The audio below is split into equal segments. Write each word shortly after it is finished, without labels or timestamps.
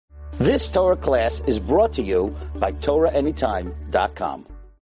This Torah class is brought to you by TorahAnytime.com.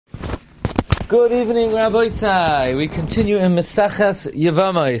 Good evening, Rabbi Isai. We continue in Meseches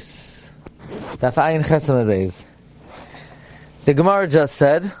Yevamos. Daf Ayin Chesed Beis. The Gemara just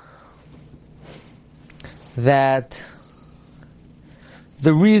said that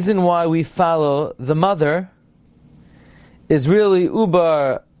the reason why we follow the mother is really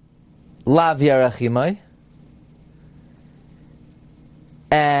Ubar Lav Yarachimai,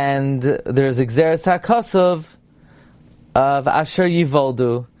 and there's Exeres HaKosov of Asher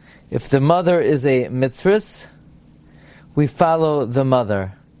Yivoldu. If the mother is a mitzvah, we follow the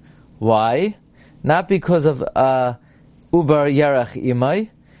mother. Why? Not because of Ubar Yarach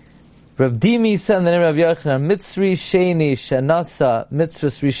Imai. Rav Dimi said in the name of Yochanan, Mitzri Sheni Shenasa Mitzvah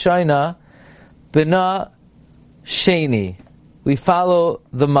Rishayna Bina Sheni. We follow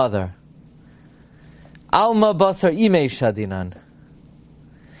the mother. Alma Basar Imei Shadinan.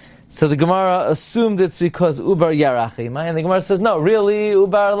 So the Gemara assumed it's because Ubar Yarachimai, and the Gemara says, no, really,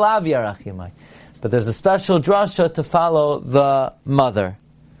 Ubar Lav Yarachimai. But there's a special drasha to follow the mother.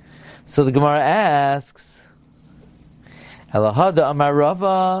 So the Gemara asks, Elahada Amar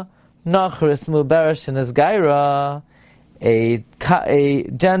Rava Nachris Muberash in his Gaira, a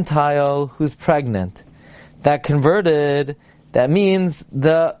Gentile who's pregnant, that converted, that means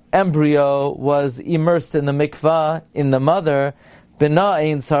the embryo was immersed in the mikvah, in the mother. Bina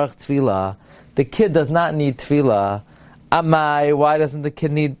ein sarach tefillah. The kid does not need tefillah. Amai, why doesn't the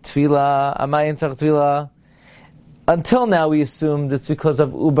kid need tefillah? Amai ein sarach tefillah. Until now we assumed it's because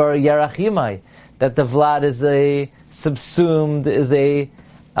of Ubar Yarachimai, that the Vlad is subsumed, is a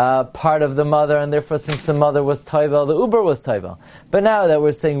part of the mother, and therefore since the mother was Taivel, the Ubar was Taivel. But now that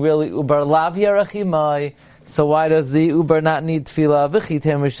we're saying really Ubar Lav Yarachimai, so why does the Ubar not need tefillah?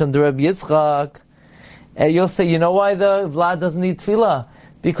 V'chitem rishon d'Reb Yitzchak. And you'll say, you know why the Vlad doesn't need tefillah?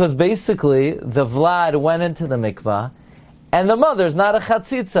 Because basically, the Vlad went into the mikvah, and the mother's not a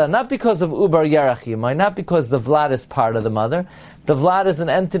chatzitza, not because of Ubar Yarachimai, not because the Vlad is part of the mother. The Vlad is an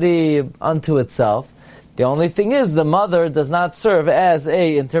entity unto itself. The only thing is, the mother does not serve as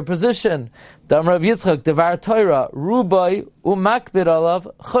a interposition. Dam Rav Yitzchak, Devar Torah, Rubai umakbid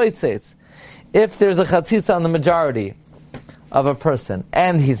alav choytzetz. If there's a chatzitza on the majority of a person,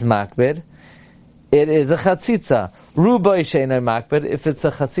 and he's makbid, it is a chatzitza. Rubai she'enoi makbid. If it's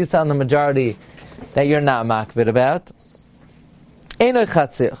a chatzitza on the majority that you're not makbid about, enoi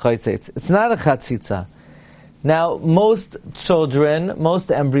chatzitza. It's not a chatzitza. Now, most children,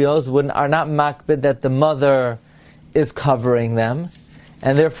 most embryos are not makbid that the mother is covering them,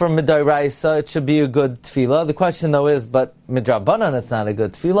 and therefore midoraisa it should be a good tefillah. The question though is, but midrabanan it's not a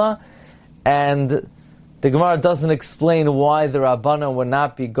good tefillah, and the Gemara doesn't explain why the Rabbanan would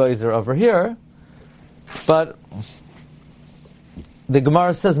not be geyser over here. But the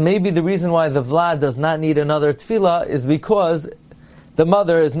Gemara says maybe the reason why the Vlad does not need another tefillah is because the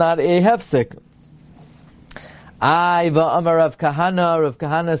mother is not a hefsek. Amar Rav Kahana. Rav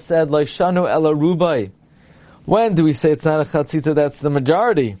Kahana said, Laishanu ela rubai. When do we say it's not a chatzitza, that's the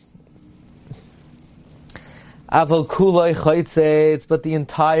majority? Aval kulai chaytzetz, but the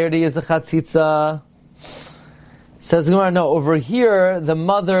entirety is a chatzitza. Says Gemara, no, over here, the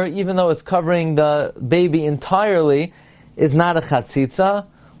mother, even though it's covering the baby entirely, is not a chatzitza.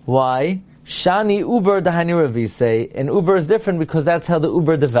 Why? Shani uber dahani ravise. And uber is different because that's how the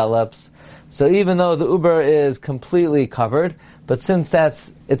uber develops. So even though the uber is completely covered, but since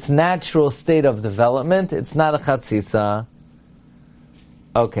that's its natural state of development, it's not a chatzitza.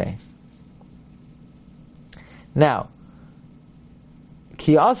 Okay. Now,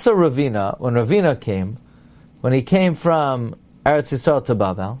 ki asa Ravina, when Ravina came, when he came from Eretz Yisrael to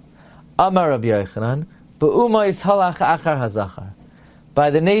Babel, Amar Rabbi Yochanan, Be'umais halach achar hazachar. By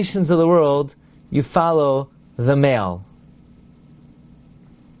the nations of the world, you follow the male.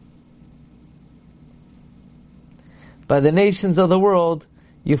 By the nations of the world,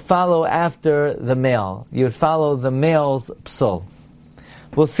 you follow after the male. You would follow the male's psul.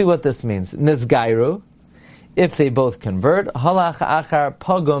 We'll see what this means. Nizgairu, if they both convert, halach achar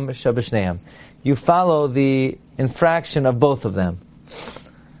pogum shabashneim. You follow the infraction of both of them.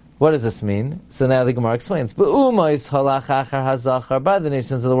 What does this mean? So now the Gemara explains. By the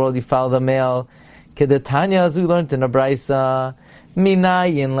nations of the world, you follow the male. Kedetanya, as we learned in a braysa,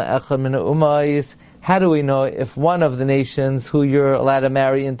 minayin le'echad min umayis. How do we know if one of the nations who you're allowed to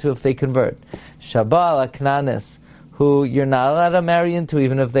marry into, if they convert? Shabal aknanis, who you're not allowed to marry into,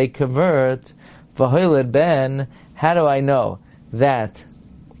 even if they convert. V'hoiled ben. How do I know that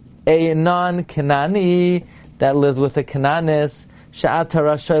a non-Kanani that lives with a Kananis,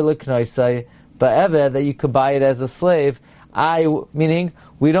 that you could buy it as a slave, meaning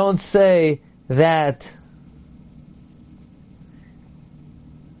We don't say that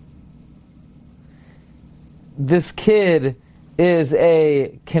this kid is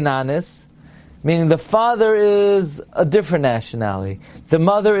a Canaanist, meaning the father is a different nationality. The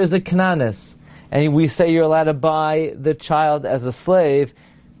mother is a Canaanist. And we say you're allowed to buy the child as a slave.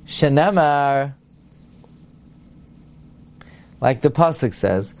 Shenemar, like the pasuk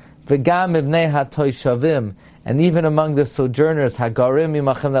says, V'gam ibnei hatoyshavim, and even among the sojourners, Hagarim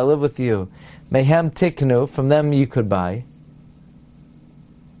imachem, that live with you, Mehem tiknu, from them you could buy.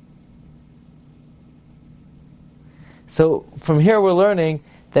 So from here we're learning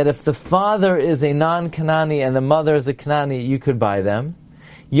that if the father is a non-Kanani and the mother is a Kanani, you could buy them.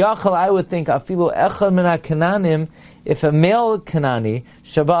 Yachal, I would think, afilu echad min ha-Kananim, if a male Kanani,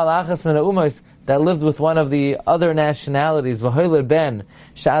 shabal achas min ha-umos, that lived with one of the other nationalities, v'hoyled ben,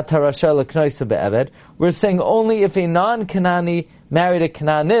 sha'at harasha l'knoisa be'eved, we're saying only if a non-Kanani married a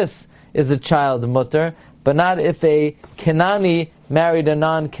Kananis is a child mutter, but not if a Kanani married a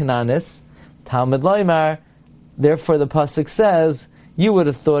non-Kananis. Talmud loymar, therefore the pasuk says, you would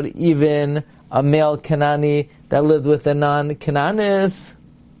have thought even a male Kanani that lived with a non-Kananis,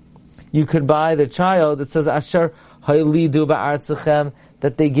 you could buy the child. It says, Asher ha'ilidu ba'artzachem,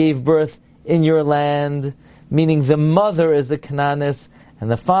 that they gave birth in your land, meaning the mother is a Canaanist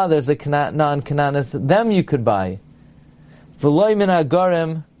and the father is a non-Canaanist. Them you could buy. V'loy min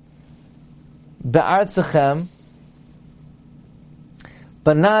ha'garim ba'artzachem,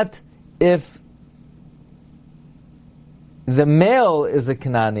 but not if the male is a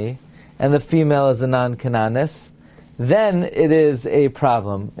Kanani and the female is a non-Canaanist, then it is a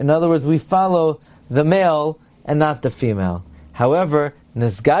problem. In other words, we follow the male and not the female. However,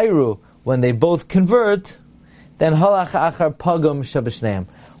 Nisgairu, when they both convert, then halach achar pagum shabashneim.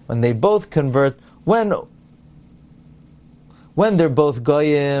 When they both convert, when they're both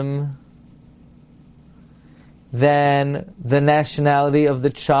goyim, then the nationality of the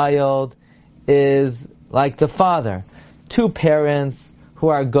child is like the father. Two parents who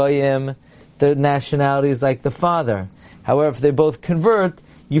are goyim, the nationality is like the father. However, if they both convert,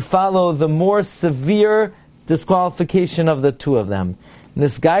 you follow the more severe disqualification of the two of them.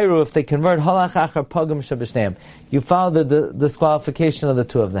 Nisgairu, if they convert, halach achar pagum shabashneim, you follow the disqualification of the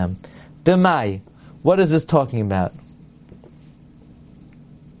two of them. B'mai, what is this talking about?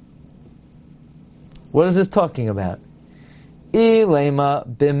 What is this talking about? Ilema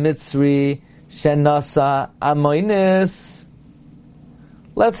b'mitzri shenasa amoinis.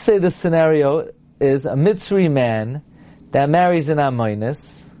 Let's say the scenario is a Mitzri man that marries an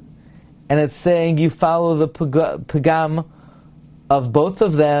Amoinis, and it's saying you follow the pagam of both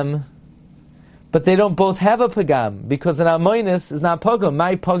of them, but they don't both have a pagam, because an Amoinis is not pagam.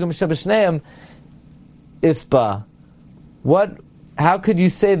 My pagam shabashneim ispa. How could you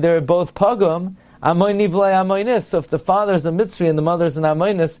say they're both pagam? Amoini v'lei Amoinis. So if the father is a Mitzri and the mother is an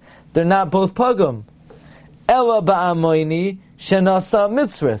Amoinis, they're not both pagam. Ela ba'amoini shenasa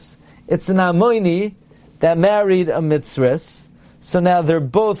mitzris. It's an amoini that married a mitzris, so now they're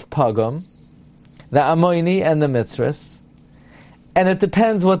both pagam, the amoini and the mitzris, and it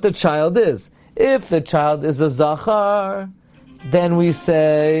depends what the child is. If the child is a zachar, then we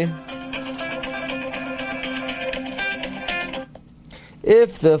say,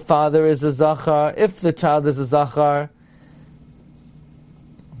 if the father is a zachar, if the child is a zachar,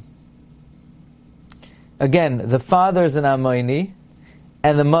 again, the father is an amoini,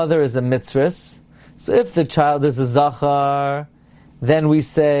 and the mother is a mitzris. So if the child is a zachar, then we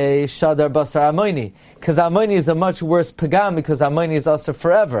say shadar basar amoini, because amoini is a much worse pagam, because amoini is also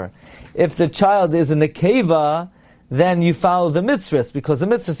forever. If the child is a nekeva, then you follow the mitzris, because the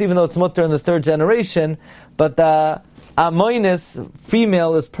mitzris, even though it's mutter in the third generation, but the amoinis,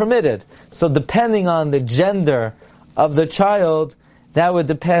 female, is permitted. So depending on the gender of the child, that would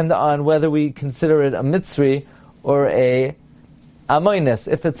depend on whether we consider it a mitzri or a amoinis.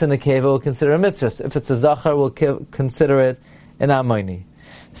 If it's in a cave, we'll consider a mitzvah. If it's a zachar, we'll consider it an amoini.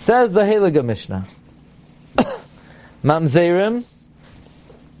 Says the Heilige Mishnah, mamzerim,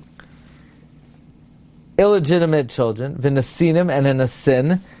 illegitimate children, v'nasinim, and in a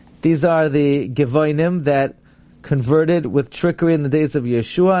sin. These are the gevoinim that converted with trickery in the days of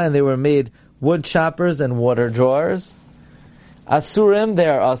Yeshua, and they were made wood choppers and water drawers. Asurim, they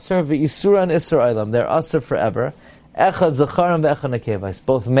are asur, v'isuran Israelim, they're asur forever. Echad zacharim v'echad nekevais,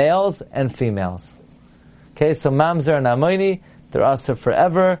 both males and females. Okay, so mamzer and amoini, they're asur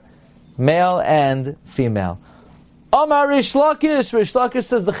forever, male and female. Omar Rish Lakish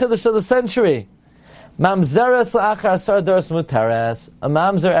says the chiddush of the century. Mamzeres la'achar asar doros mutares. A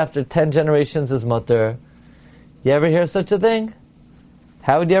mamzer after 10 generations is mutter. You ever hear such a thing?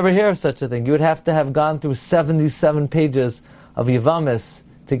 How would you ever hear of such a thing? You would have to have gone through 77 pages of Yavamis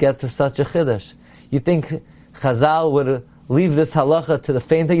to get to such a Chiddush. You think Chazal would leave this halacha to the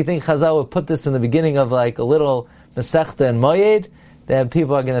faint? You think Chazal would put this in the beginning of like a little Masechta and Moyed? That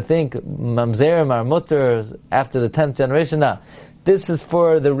people are going to think Mamzerim are mutter after the 10th generation? No. This is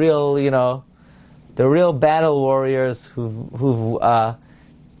for the real, the real battle warriors who've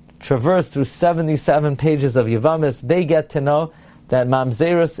traversed through 77 pages of Yavamis. They get to know that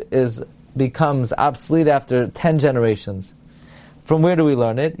Mamzerus becomes obsolete after 10 generations. From where do we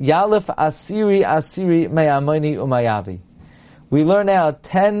learn it? Yalef Asiri Mayamoni Umayavi. We learn out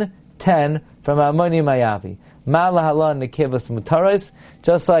 10 from Amoni Mayavi. Malahala Nekevas Mutaris.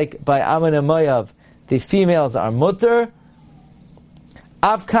 Just like by Ammon and Moav, the females are mutter.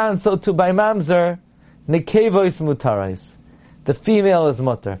 Afkan, so too by Mamzer, Nekevos Mutaris. The female is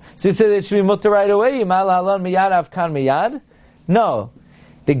mutter. So you say that it should be mutter right away? Malahala Miyad Afkan Miyad? No.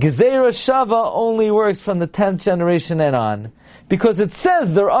 The Gezerah Shava only works from the 10th generation and on. Because it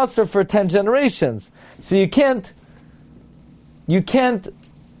says they're usher for 10 generations. So you can't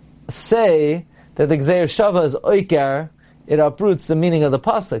say that the Gezerah Shava is oiker. It uproots the meaning of the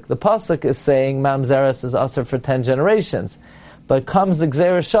pasuk. The pasuk is saying Mamzeres is usher for 10 generations. But comes the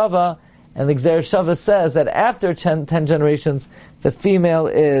Gezerah Shava, and the Gezerah Shava says that after 10 generations, the female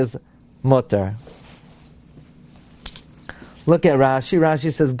is mutter. Look at Rashi.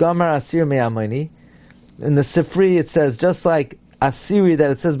 Rashi says, Gamar Asir Me'amoni. In the Sifri, it says, just like Asiri, that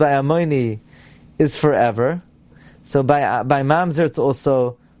it says by Amoni is forever. So by Mamzer, it's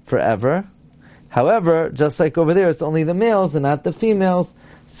also forever. However, just like over there, it's only the males and not the females.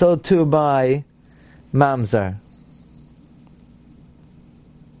 So too by Mamzer.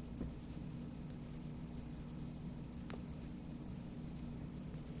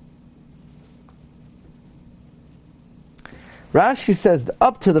 Rashi says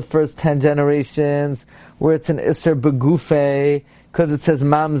up to the first 10 generations, where it's an Isser Begufe, because it says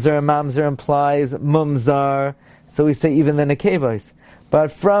Mamzer implies Mumzar, so we say even the Nekevos.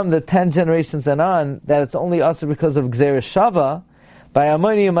 But from the 10 generations and on, that it's only Asr because of Gezerah Shava, by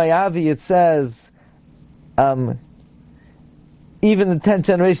Amoni Mayavi it says, even the 10th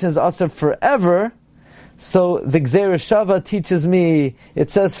generation is Asr forever. So the Gezerah Shava teaches me,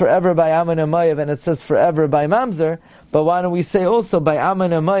 it says forever by Ammon and Moav, and it says forever by Mamzer. But why don't we say also by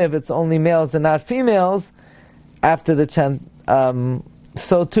Ammon and Moav, it's only males and not females? After the 10th,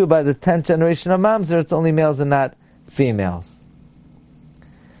 so too by the 10th generation of Mamzer, it's only males and not females.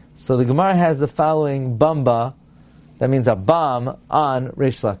 So the Gemara has the following bamba, that means a bomb, on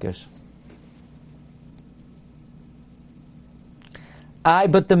Reish Lakish.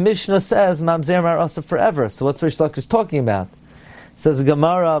 But the Mishnah says Mamzerim are also forever. So what's Reish Lakish talking about? It says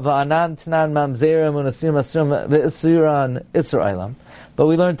Gemara v'anan tnan Mamzerim u'nasirim asrim v'isuran Israelim. But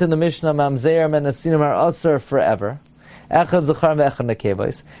we learned in the Mishnah Mamzerim and Nasirim are also forever. Echad zechar ve'echad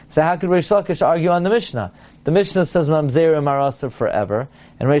nekevos. So how could Reish Lakish argue on the Mishnah? The Mishnah says Mamzerim are also forever,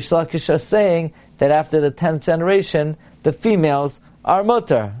 and Reish Lakish are saying that after the 10th generation, the females are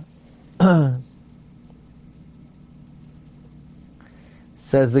mutter.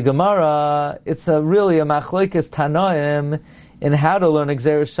 Says the Gemara, it's really a machlokes tanoim in how to learn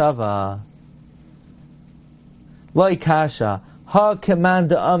Gezerah Shava. Loi kasha, ha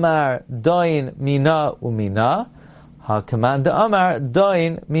command amar doin mina umina, ha command amar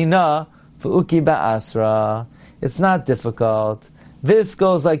doin mina v'uki ba'asra. It's not difficult. This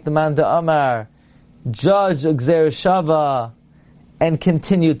goes like the Manda Amar, judge Gezerah Shava and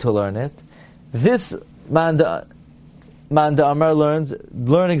continue to learn it. This Manda Amar learn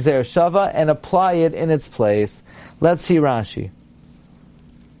Gezerah Shava and apply it in its place. Let's see Rashi.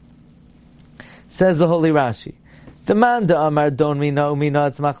 Says the Holy Rashi. The Manda Amar don mina umina,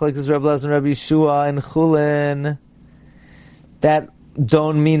 it's machlokes Reb Elazar and Reb Yeshua and Chulin. That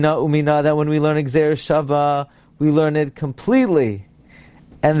don mina umina, that when we learn Gezerah Shava, we learn it completely.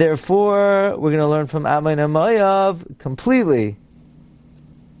 And therefore, we're going to learn from Ammon and Moav completely.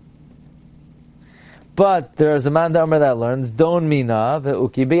 But there is a Manda Amar that learns don mina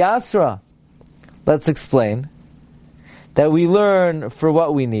ve'uki be'asra. Let's explain that we learn for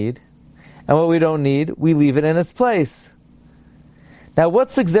what we need, and what we don't need, we leave it in its place. Now,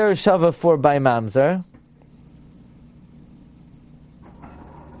 what's the Gezerah Shava for by Mamzer?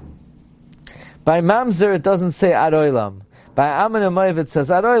 By Mamzer, it doesn't say Ad Olam. By Ammon and Moav, it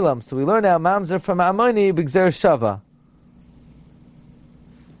says Ad Olam. So we learn now Mamzer from Ammoni b'Gezerah Shava.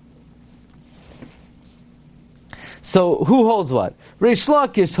 So who holds what? Reish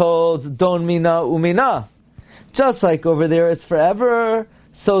Lakish holds Don Mina Umina. Just like over there, it's forever.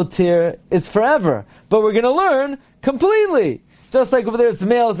 So here, it's forever. But we're going to learn completely. Just like over there it's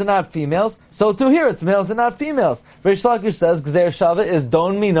males and not females, so too here it's males and not females. Rish Lakish says, Gzeir Shava is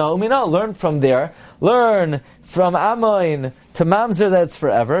Don Mino Umino. Learn from there. Learn from Amoin to Mamzer that's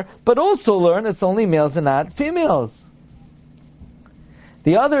forever, but also learn it's only males and not females.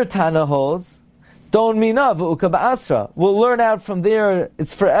 The other Tana holds, Don Mina V'uka Ba'asra. We'll learn out from there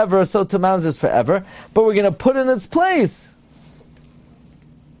it's forever, so to Mamzer is forever, but we're going to put in its place.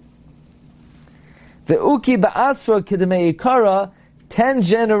 The Uki Ba'asra Kidmei Ikara, 10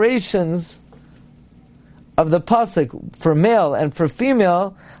 generations of the pasuk for male and for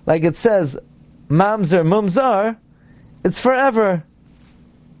female, like it says, Mamzer Mumzar, it's forever.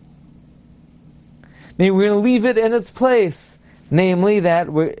 Meaning we're going to leave it in its place, namely that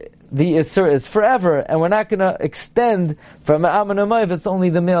the Isser is forever, and we're not going to extend from Amun Amayv, it's only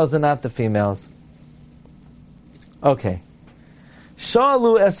the males and not the females. Okay.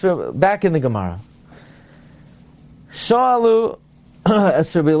 Sha'alu Esra, back in the Gemara. Sha'alu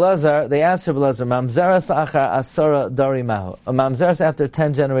Esra Bilazar, they asked Rabbi Lazar, Mamzeras achar asara dari mahu. A mamzeras after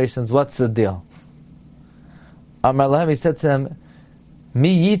 10 generations, what's the deal? Amar lahem, he said to them,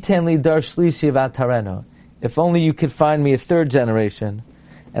 Mi yiten li dar shlishi v'atareno. If only you could find me a 3rd generation,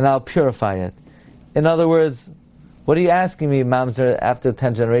 and I'll purify it. In other words, what are you asking me, mamzer, after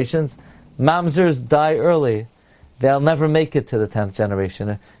 10 generations? Mamzers die early. They'll never make it to the 10th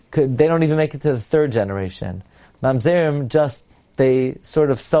generation. They don't even make it to the 3rd generation. Mamzerim they sort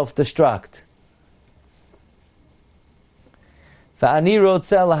of self-destruct. V'ani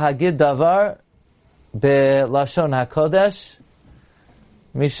rotzeh lahagid davar be'lashon hakodesh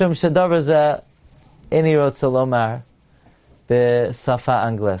mishum shedavar zeh ini rotzeh lomar be'safa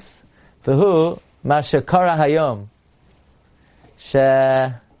angles. V'hu ma shekara hayom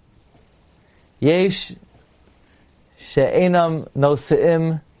yesh she'enam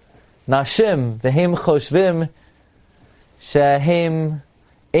noseim nashim v'hem choshvim shehem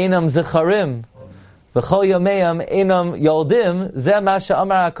enam zecharim v'chol yameim enam yoldim zeh ma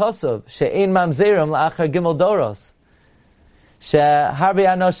she'amar HaKosov she'en mamzerim la'achar gimel doros she'harbe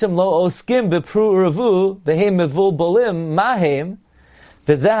anoshim lo oskim b'pru revu v'hem mevul bolim mahem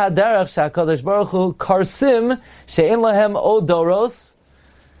v'zeh haderech she'HaKadosh Baruch Hu karsim she'en lahem o doros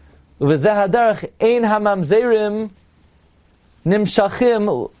v'zeh haderech ein hamamzerim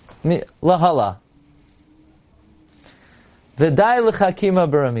nimshachim lahala. V'dai l'chakima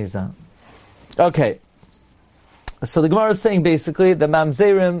baramiza. Okay. So the Gemara is saying basically the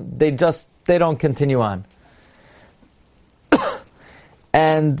mamzerim, they don't continue on.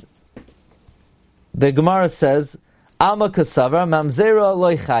 And the Gemara says, Alma kasavar mamzera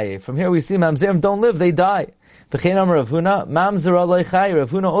loy chaye. From here we see mamzerim don't live, they die. V'chein amar Rav Huna, mamzera loy chaye.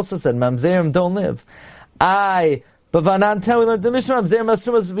 Rav Huna also said mamzerim don't live. But Vanan 10 we learned the Mishnah, mamzerim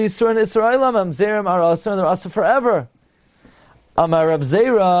asur must be sur in Israel, mamzerim are asur and they're asur forever. Amar Rab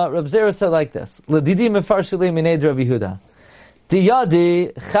Zera said like this: L'didi mefarshili mined Rav Yehuda,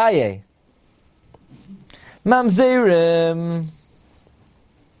 diyadi chaye, mamzerim,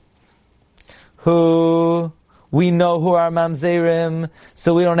 who we know who are mamzerim,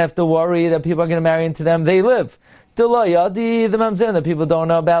 so we don't have to worry that people are going to marry into them. They live. Delayadi, the mamzerim that people don't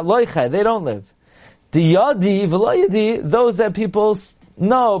know about, loichay, they don't live. Diyadi v'loyadi, those that people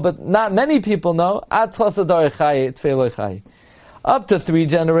know, but not many people know. Atlas adar chaye, tfei loichay. Up to 3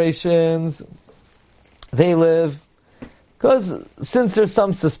 generations, they live. Because since there's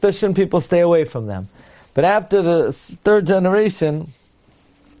some suspicion, people stay away from them. But after the 3rd generation,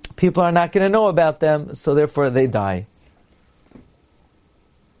 people are not going to know about them, so therefore they die.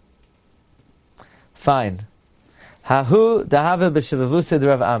 Fine. Hahu dahave b'shevavusid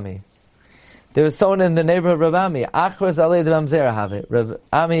Rav Ami. There was someone in the neighborhood of Rav Ami. Achraz alei de mamzer have. Rav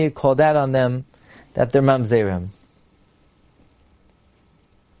Ami called out on them that they're mamzerim.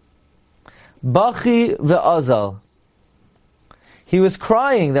 Bachi ve'azal. He was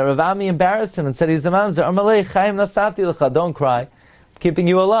crying that Rav Ami embarrassed him and said he's a mamzer. Amalei chaim nasati l'cha. Don't cry. I'm keeping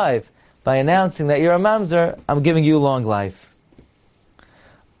you alive. By announcing that you're a mamzer, I'm giving you long life.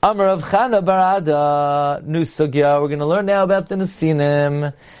 Amar Rav Chana barada new sugya. We're going to learn now about the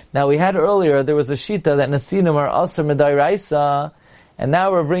Nesinim. Now we had earlier, there was a shita that Nesinim are asr midairaisa, and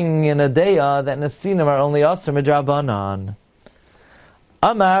now we're bringing in a deya that Nesinim are only asr midrabanan.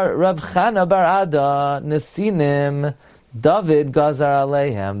 Amar Rav Chana barada Nesinim David gazar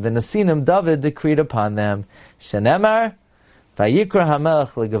aleihem. The Nesinim David decreed upon them. Shenemar vayikra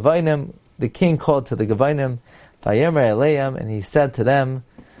hamelech legavainim. The king called to the gavainim. Vayemer aleihem, and he said to them,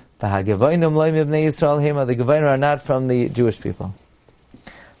 V'hagavainim loy mibnei Yisrael hema. The gavainim are not from the Jewish people.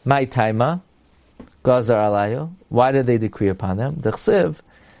 My taima gazar alayu. Why did they decree upon them? D'chsiv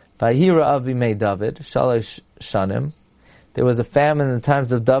vayira avimei David shalosh shanim There was a famine in the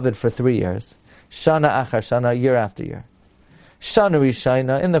times of David for 3 years. Shana achar shana, year after year. Shana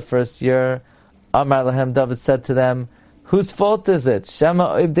rishayna, in the first year, Amar lahem, David said to them, whose fault is it? Shema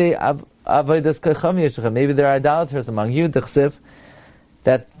oivdei avodas kacham yeshachem. Maybe there are idolaters among you. Dechsiv,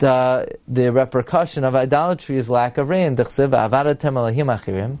 that the repercussion of idolatry is lack of rain. Dechsiv, avadatem Elohim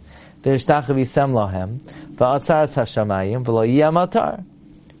achirim, v'yishtachav yisem lohem, v'atzaras hashamayim, v'lo yiyam atar.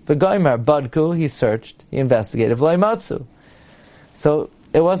 V'goymer, badku, he searched, he investigated, v'lo yimatzu. So,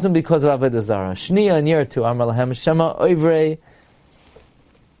 it wasn't because of avodah zarah. Shniya, in year 2, Amar lahem, Shema oivrei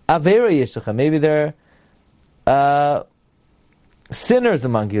avera yeshachem. Maybe there are sinners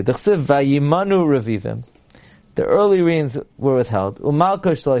among you. D'chsiv vayimanu revivim. The early rains were withheld.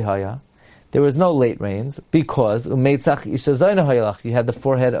 Umalko shloi haya. There was no late rains because umeitzach isha zayna hayalach. You had the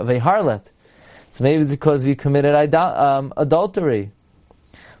forehead of a harlot. So maybe it's because you committed adultery.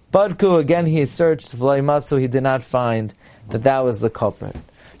 Badku, again he searched v'lo yimatzu. He did not find that was the culprit.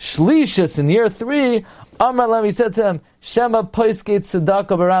 Shlishis, in year 3, Amar lam, he said to them, Shema poisket tzedakah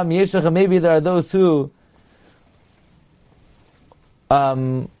baram yeshach. Maybe there are those who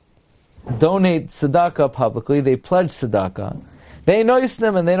donate tzedakah publicly. They pledge tzedakah. They notice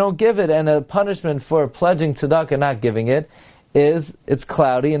them and they don't give it. And a punishment for pledging tzedakah and not giving it is it's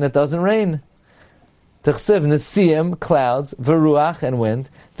cloudy and it doesn't rain. T'chsiv nesiim, clouds, v'ruach, and wind,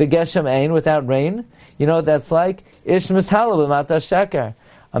 v'geshem ein, without rain. You know what that's like? Ish mishala b'mata sheker,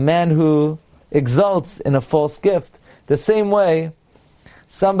 a man who exults in a false gift. The same way,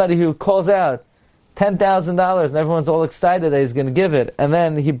 somebody who calls out $10,000 and everyone's all excited that he's going to give it, and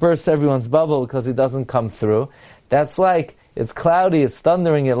then he bursts everyone's bubble because he doesn't come through. That's like, it's cloudy, it's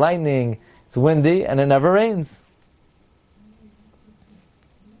thundering, it's lightning, it's windy, and it never rains.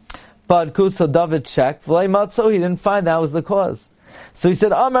 But so David checked, he didn't find that was the cause. So he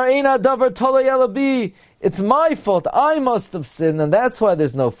said, Amar eina davar tolei elabi. It's my fault. I must have sinned, and that's why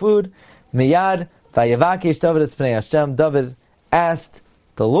there's no food. Miyad vayavakish David es pnei Hashem. David asked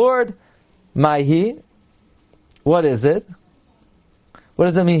the Lord, Maihi, what is it? What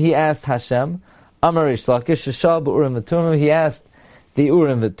does it mean? He asked Hashem. Amar Rish Lakish sheshal b'urim v'tumim. He asked the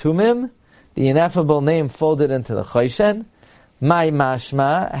Urim v'tumim, the ineffable name folded into the Choshen. My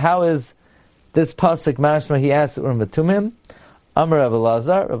mashma, how is this pasuk mashma? He asked Urim v'tumim. Amar Rav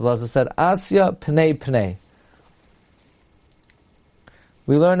Elazar said, Asya pnei pnei.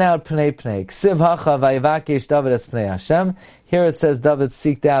 We learn out pnei pnei. Ksiv hacha vayivakesh David es pnei Hashem. Here it says David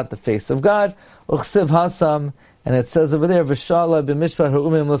seeked out the face of God. Uchsiv hasam, and it says over there, V'shala b'mishpat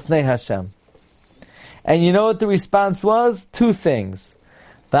ha'umim l'fnei Hashem. And you know what the response was? 2 things.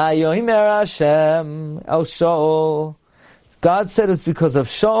 Vayohimer Hashem el Shaul. God said it's because of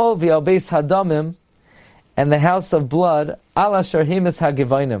Shaul v'al beis hadamim, and the house of blood, ala sharhimis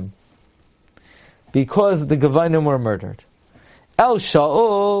hagivainim, because the Gevainim were murdered. El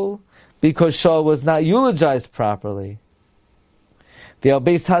Shaul, because Shaul was not eulogized properly. V'al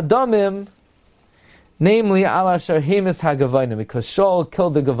beis hadamim, namely ala sharhimis hagivainim, because Shaul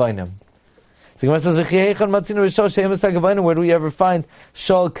killed the Gevainim. So Gemara says, where do we ever find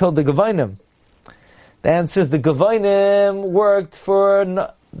Shaul killed the Gevainim? The answer is the Gevainim worked for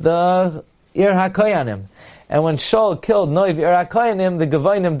the Ir HaKoyanim. And when Shaul killed Noiv Ir HaKoyanim, the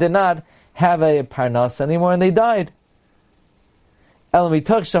Gevainim did not have a Parnas anymore and they died.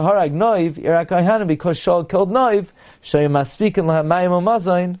 Elamitoch Shaharag Noiv Ir HaKoyanim, because Shaul killed Noiv, Shayimaspikin Lahamayim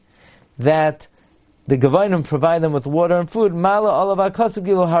Umazayin, that the Gevainim provide them with water and food, Mala Olav HaKosab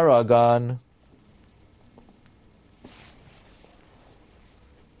Gilu Haragan.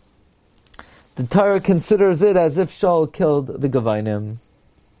 The Torah considers it as if Shaul killed the Gevainim.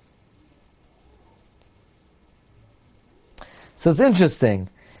 So it's interesting.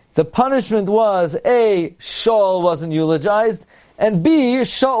 The punishment was A, Shaul wasn't eulogized, and B,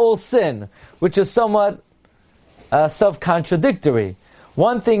 Shaul's sin, which is somewhat self-contradictory.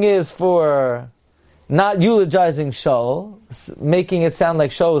 One thing is for not eulogizing Shaul, making it sound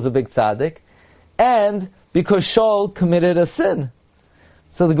like Shaul was a big tzaddik, and because Shaul committed a sin.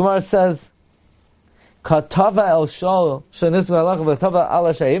 So the Gemara says, Katava el Shaul,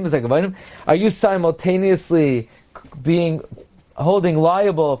 are you simultaneously holding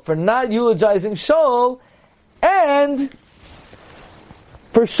liable for not eulogizing Shaul and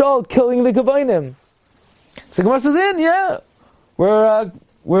for Shaul killing the Gevainim? So Gemara says,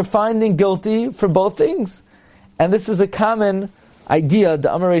 we're finding guilty for both things. And this is a common idea,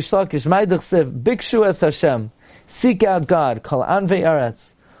 the Amar Reish Lakish, Bikshu es Hashem, seek out God, Kol Anvei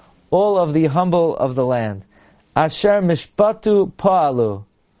Eretz, all of the humble of the land, Asher Mishpatu Pa'alu,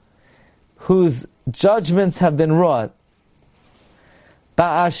 whose judgments have been wrought,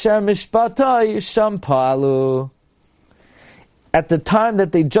 Ba'asher Mishpatai Sham Pa'alu, at the time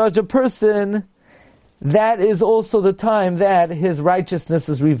that they judge a person, that is also the time that his righteousness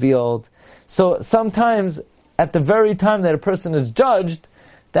is revealed. So sometimes, at the very time that a person is judged,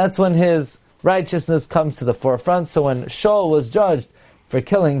 that's when his righteousness comes to the forefront. So when Shaul was judged for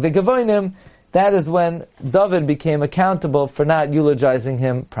killing the Gevonim, that is when David became accountable for not eulogizing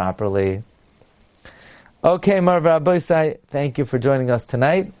him properly. Okay, Marv Rabbeisai, thank you for joining us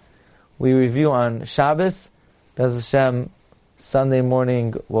tonight. We review on Shabbos. Bez Hashem, Sunday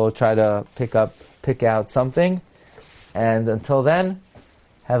morning we'll try to pick out something. And until then,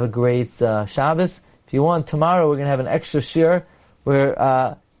 have a great Shabbos. If you want, tomorrow we're going to have an extra shir where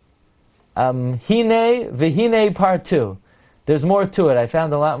Hine V'Hine Part 2. There's more to it. I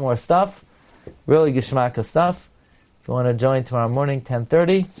found a lot more stuff. Really Geshmaka stuff. If you want to join tomorrow morning,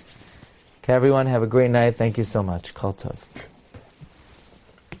 10:30. Okay, everyone, have a great night. Thank you so much. Kol Tov.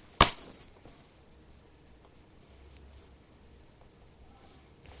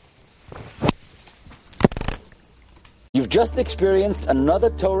 You've just experienced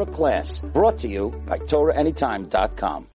another Torah class brought to you by TorahAnytime.com.